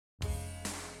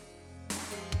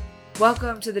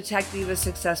Welcome to the Tech Diva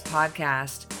Success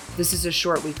Podcast. This is a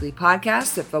short weekly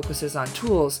podcast that focuses on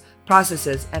tools,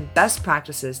 processes, and best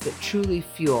practices that truly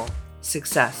fuel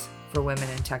success for women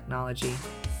in technology.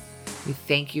 We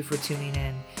thank you for tuning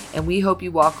in, and we hope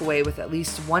you walk away with at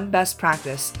least one best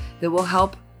practice that will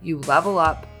help you level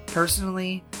up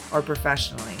personally or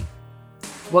professionally.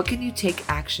 What can you take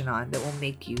action on that will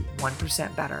make you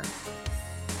 1% better?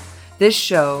 This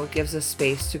show gives us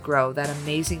space to grow that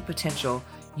amazing potential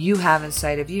you have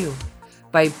inside of you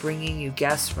by bringing you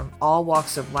guests from all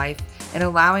walks of life and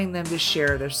allowing them to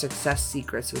share their success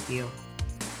secrets with you.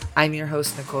 I'm your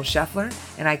host, Nicole Scheffler,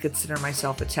 and I consider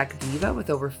myself a tech diva with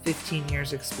over 15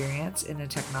 years experience in a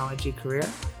technology career.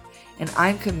 And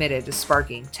I'm committed to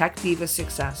sparking tech diva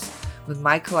success with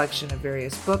my collection of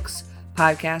various books,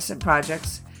 podcasts, and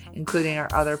projects, including our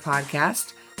other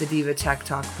podcast, the Diva Tech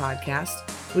Talk podcast,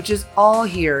 which is all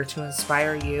here to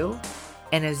inspire you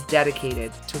and is dedicated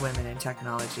to women in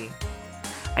technology.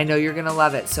 I know you're going to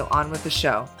love it, so on with the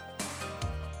show.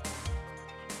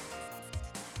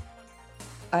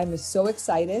 I'm so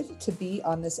excited to be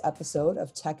on this episode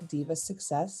of Tech Diva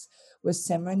Success with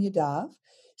Simran Yadav.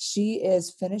 She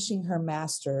is finishing her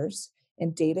master's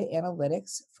in data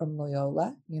analytics from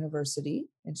Loyola University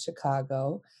in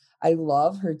Chicago. I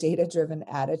love her data-driven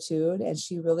attitude, and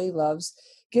she really loves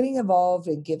getting involved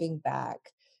and giving back.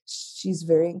 She's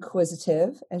very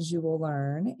inquisitive, as you will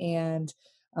learn, and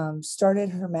started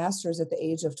her master's at the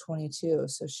age of 22.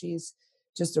 So she's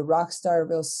just a rock star,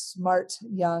 real smart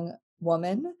young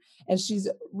woman. And she's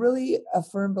really a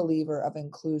firm believer of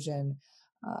inclusion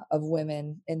of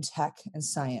women in tech and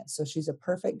science. So she's a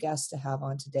perfect guest to have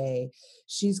on today.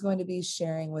 She's going to be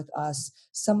sharing with us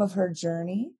some of her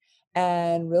journey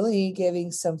and really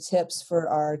giving some tips for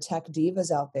our tech divas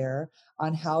out there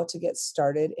on how to get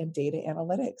started in data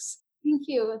analytics. Thank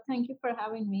you. Thank you for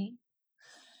having me.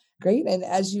 Great. And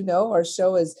as you know, our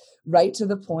show is right to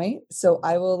the point. So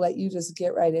I will let you just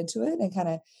get right into it and kind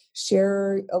of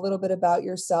share a little bit about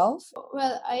yourself.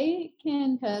 Well, I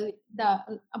can tell that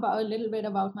about a little bit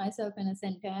about myself in a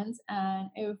sentence. And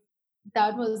if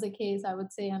that was the case, I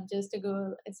would say I'm just a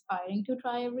girl aspiring to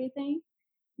try everything.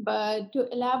 But to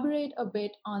elaborate a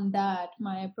bit on that,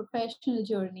 my professional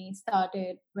journey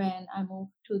started when I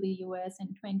moved to the US in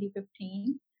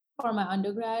 2015 for my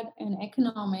undergrad in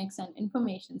economics and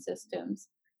information systems.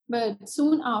 But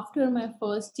soon after my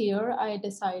first year, I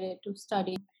decided to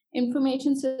study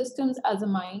information systems as a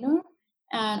minor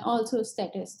and also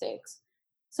statistics.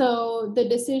 So the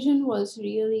decision was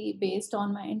really based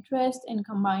on my interest in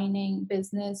combining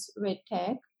business with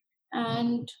tech.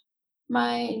 And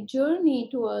my journey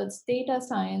towards data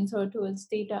science or towards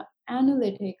data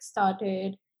analytics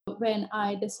started when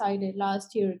I decided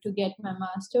last year to get my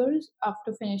master's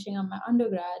after finishing up my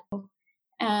undergrad.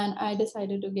 And I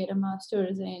decided to get a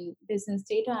master's in business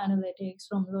data analytics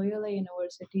from Loyola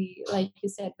University, like you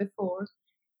said before.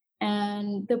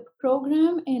 And the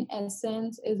program, in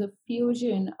essence, is a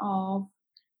fusion of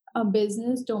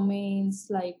business domains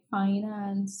like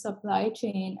finance, supply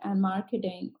chain, and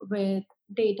marketing with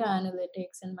data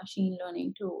analytics and machine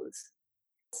learning tools.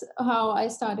 How I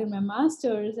started my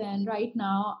master's, and right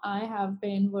now I have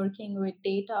been working with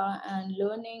data and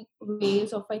learning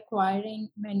ways of acquiring,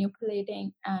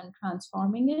 manipulating, and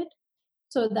transforming it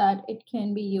so that it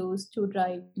can be used to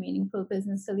drive meaningful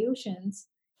business solutions.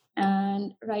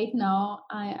 And right now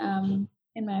I am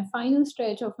in my final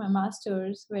stretch of my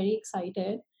master's, very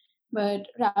excited, but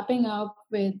wrapping up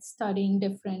with studying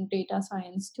different data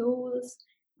science tools,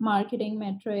 marketing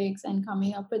metrics, and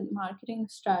coming up with marketing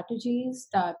strategies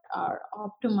that are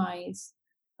optimized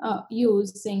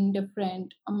using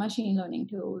different machine learning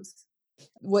tools.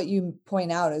 What you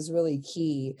point out is really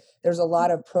key. There's a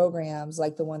lot of programs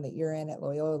like the one that you're in at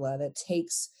Loyola that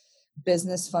takes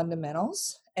business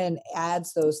fundamentals and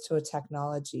adds those to a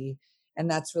technology. And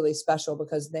that's really special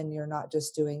because then you're not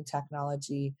just doing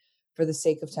technology for the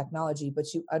sake of technology,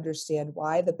 but you understand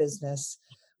why the business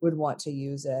would want to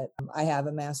use it. I have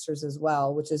a master's as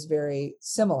well, which is very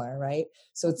similar, right?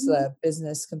 So it's the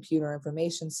business computer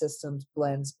information systems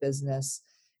blends business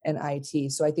and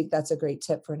IT. So I think that's a great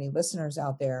tip for any listeners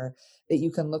out there that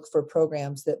you can look for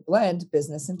programs that blend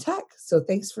business and tech. So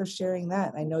thanks for sharing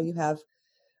that. I know you have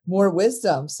more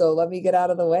wisdom. So let me get out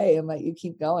of the way and let you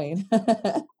keep going.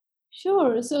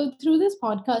 Sure. So through this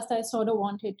podcast, I sort of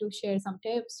wanted to share some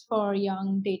tips for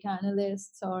young data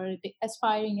analysts or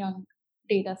aspiring young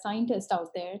data scientists out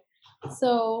there.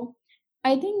 So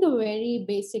I think the very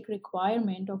basic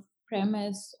requirement of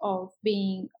premise of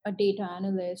being a data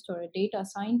analyst or a data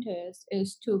scientist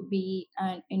is to be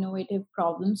an innovative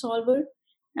problem solver.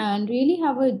 and really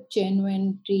have a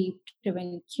genuine, deep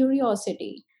driven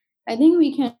curiosity, I think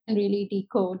we can really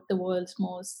decode the world's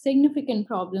most significant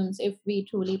problems if we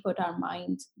truly put our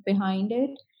minds behind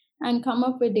it and come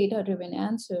up with data driven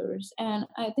answers. And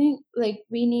I think like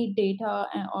we need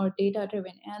or data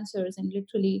driven answers in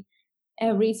literally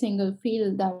every single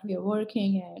field that we are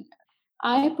working in.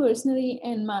 I personally,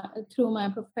 in my through my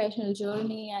professional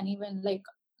journey, and even like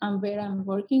where I'm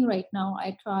working right now,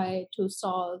 I try to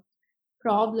solve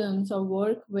problems or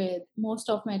work with most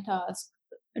of my tasks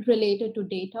related to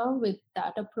data with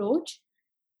that approach.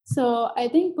 So I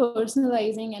think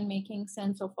personalizing and making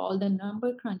sense of all the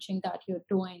number crunching that you're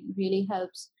doing really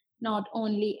helps, not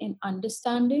only in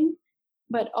understanding,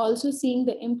 but also seeing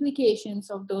the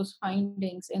implications of those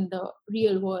findings in the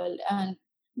real world. And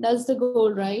that's the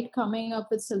goal, right? Coming up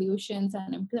with solutions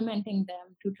and implementing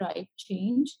them to drive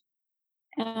change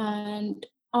and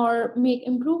or make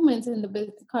improvements in the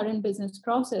current business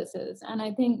processes. And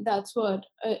I think that's what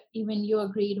even you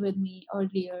agreed with me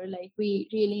earlier, like we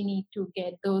really need to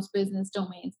get those business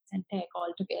domains and tech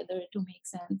all together to make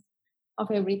sense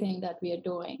of everything that we are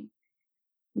doing.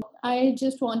 I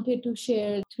just wanted to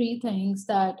share three things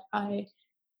that I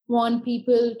want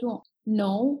people to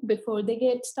know before they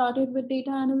get started with data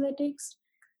analytics.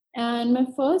 And my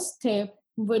first tip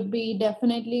would be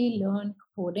definitely learn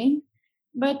coding.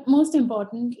 But most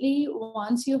importantly,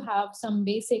 once you have some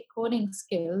basic coding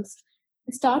skills,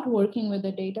 start working with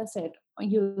a data set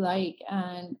you like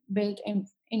and build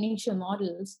initial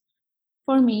models.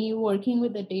 For me, working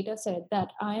with the data set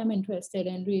that I am interested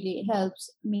in really helps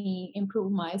me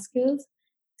improve my skills,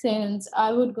 since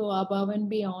I would go above and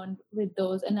beyond with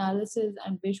those analysis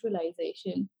and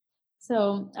visualization.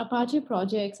 So Apache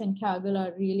projects and Kaggle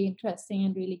are really interesting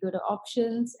and really good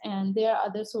options, and there are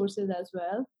other sources as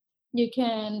well. You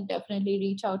can definitely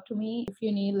reach out to me if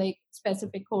you need like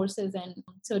specific courses and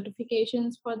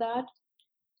certifications for that.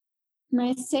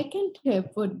 My second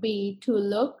tip would be to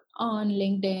look on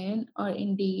LinkedIn or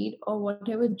Indeed or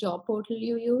whatever job portal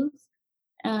you use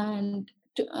and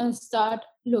to start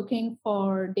looking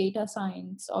for data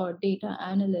science or data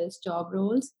analyst job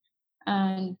roles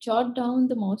and jot down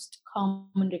the most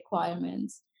common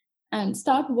requirements and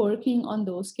start working on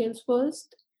those skills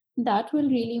first. That will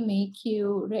really make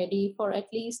you ready for at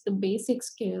least the basic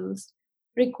skills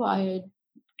required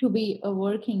to be a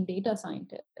working data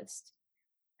scientist.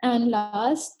 And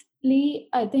lastly,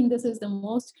 I think this is the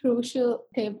most crucial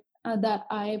tip that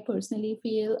I personally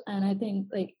feel, and I think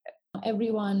like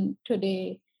everyone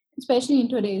today, especially in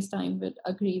today's time, would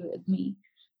agree with me.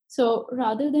 So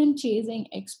rather than chasing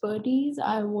expertise,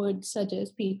 I would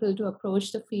suggest people to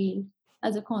approach the field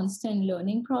as a constant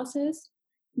learning process.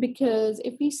 Because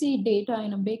if we see data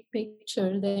in a big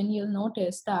picture, then you'll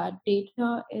notice that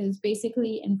data is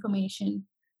basically information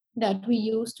that we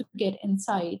use to get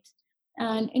insight.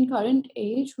 And in current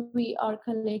age, we are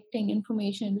collecting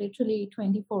information literally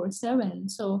 24/7.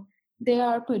 So there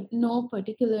are no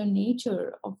particular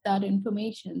nature of that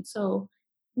information. So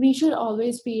we should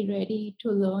always be ready to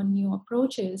learn new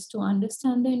approaches to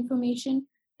understand the information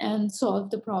and solve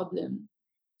the problem.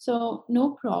 So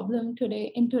no problem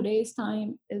today in today's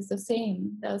time is the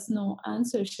same. There's no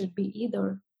answer should be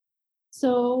either.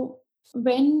 So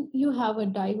when you have a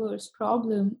diverse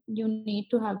problem, you need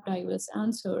to have diverse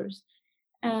answers.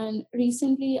 And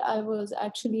recently, I was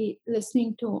actually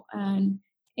listening to an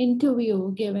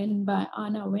interview given by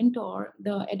Anna Wintour,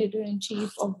 the editor in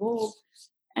chief of Vogue.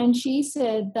 And she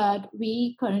said that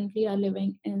we currently are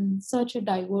living in such a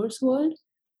diverse world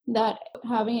that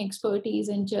having expertise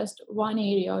in just one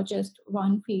area or just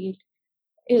one field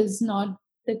is not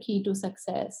the key to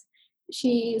success.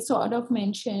 She sort of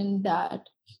mentioned that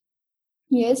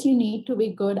yes, you need to be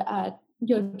good at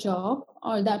your job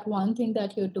or that one thing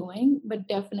that you're doing, but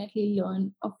definitely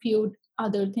learn a few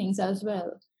other things as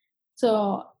well.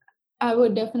 So I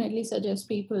would definitely suggest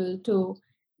people to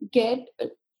get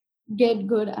get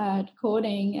good at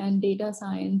coding and data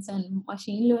science and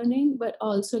machine learning, but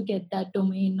also get that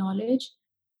domain knowledge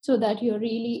so that you're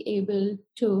really able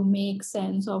to make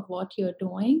sense of what you're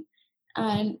doing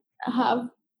and have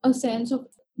a sense of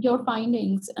your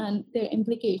findings and their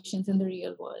implications in the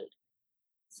real world.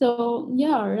 So,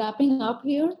 yeah, wrapping up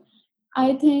here,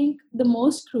 I think the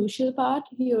most crucial part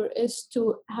here is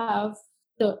to have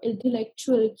the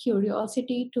intellectual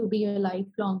curiosity to be a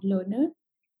lifelong learner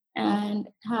and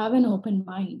have an open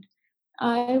mind.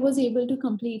 I was able to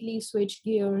completely switch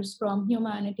gears from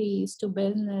humanities to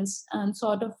business and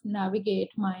sort of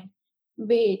navigate my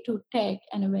way to tech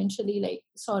and eventually like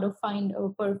sort of find a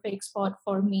perfect spot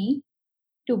for me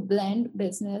to blend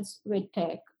business with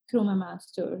tech through my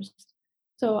master's.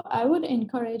 So I would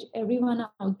encourage everyone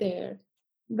out there,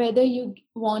 whether you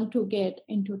want to get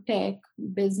into tech,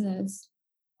 business,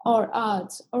 or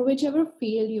arts, or whichever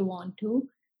field you want to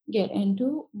get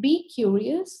into, be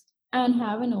curious and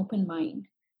have an open mind.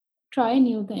 Try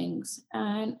new things.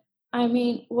 And I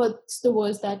mean, what's the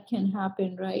worst that can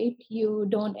happen, right? You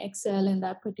don't excel in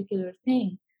that particular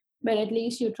thing, but at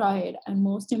least you try it. And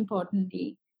most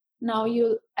importantly, now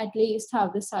you at least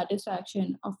have the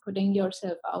satisfaction of putting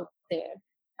yourself out there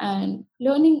and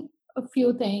learning a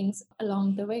few things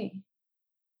along the way.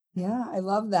 Yeah, I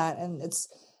love that. And it's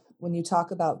when you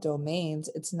talk about domains,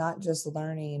 it's not just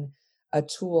learning a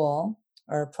tool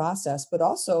or a process, but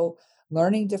also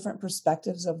learning different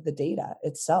perspectives of the data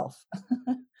itself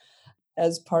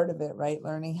as part of it, right?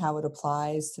 Learning how it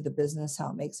applies to the business, how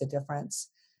it makes a difference,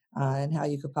 and how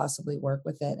you could possibly work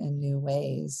with it in new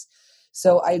ways.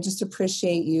 So I just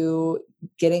appreciate you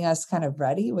getting us kind of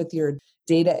ready with your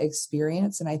data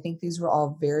experience. And I think these were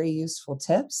all very useful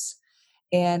tips.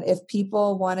 And if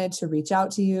people wanted to reach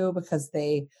out to you because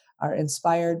they are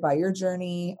inspired by your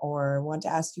journey or want to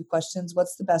ask you questions,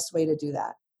 what's the best way to do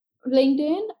that?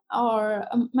 LinkedIn, or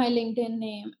my LinkedIn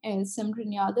name is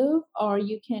Simran Yadav, or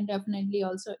you can definitely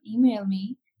also email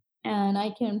me and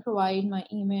I can provide my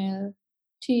email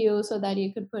to you so that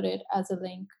you could put it as a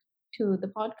link to the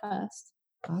podcast.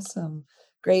 Awesome.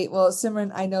 Great. Well,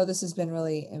 Simran, I know this has been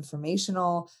really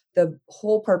informational. The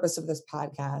whole purpose of this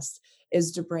podcast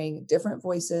is to bring different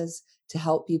voices to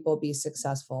help people be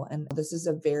successful. And this is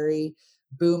a very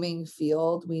booming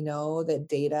field. We know that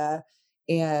data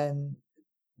and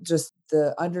just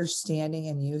the understanding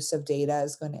and use of data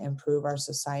is going to improve our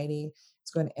society.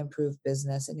 It's going to improve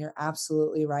business. And you're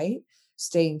absolutely right.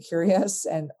 Staying curious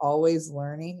and always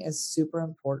learning is super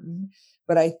important.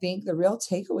 But I think the real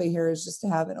takeaway here is just to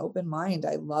have an open mind.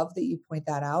 I love that you point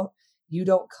that out. You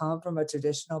don't come from a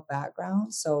traditional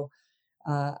background. So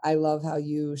I love how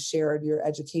you shared your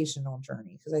educational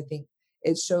journey because I think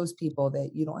it shows people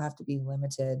that you don't have to be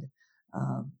limited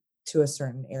um, to a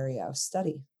certain area of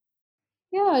study.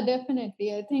 Yeah,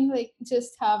 definitely. I think like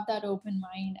just have that open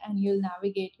mind and you'll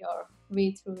navigate your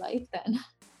way through life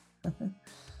then.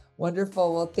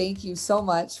 Wonderful. Well, thank you so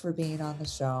much for being on the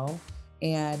show.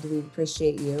 And we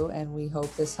appreciate you. And we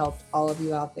hope this helped all of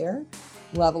you out there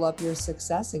level up your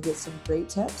success and get some great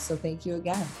tips. So thank you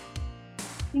again.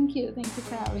 Thank you. Thank you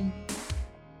for having me.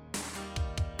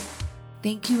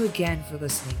 Thank you again for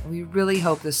listening. We really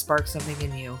hope this sparks something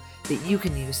in you that you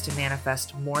can use to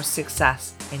manifest more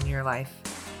success in your life.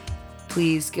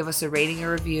 Please give us a rating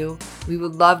or review. We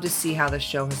would love to see how this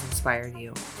show has inspired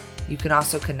you. You can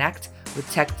also connect with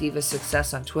Tech Diva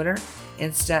Success on Twitter,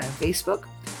 Insta, and Facebook.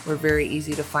 We're very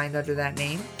easy to find under that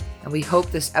name. And we hope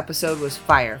this episode was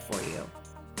fire for you.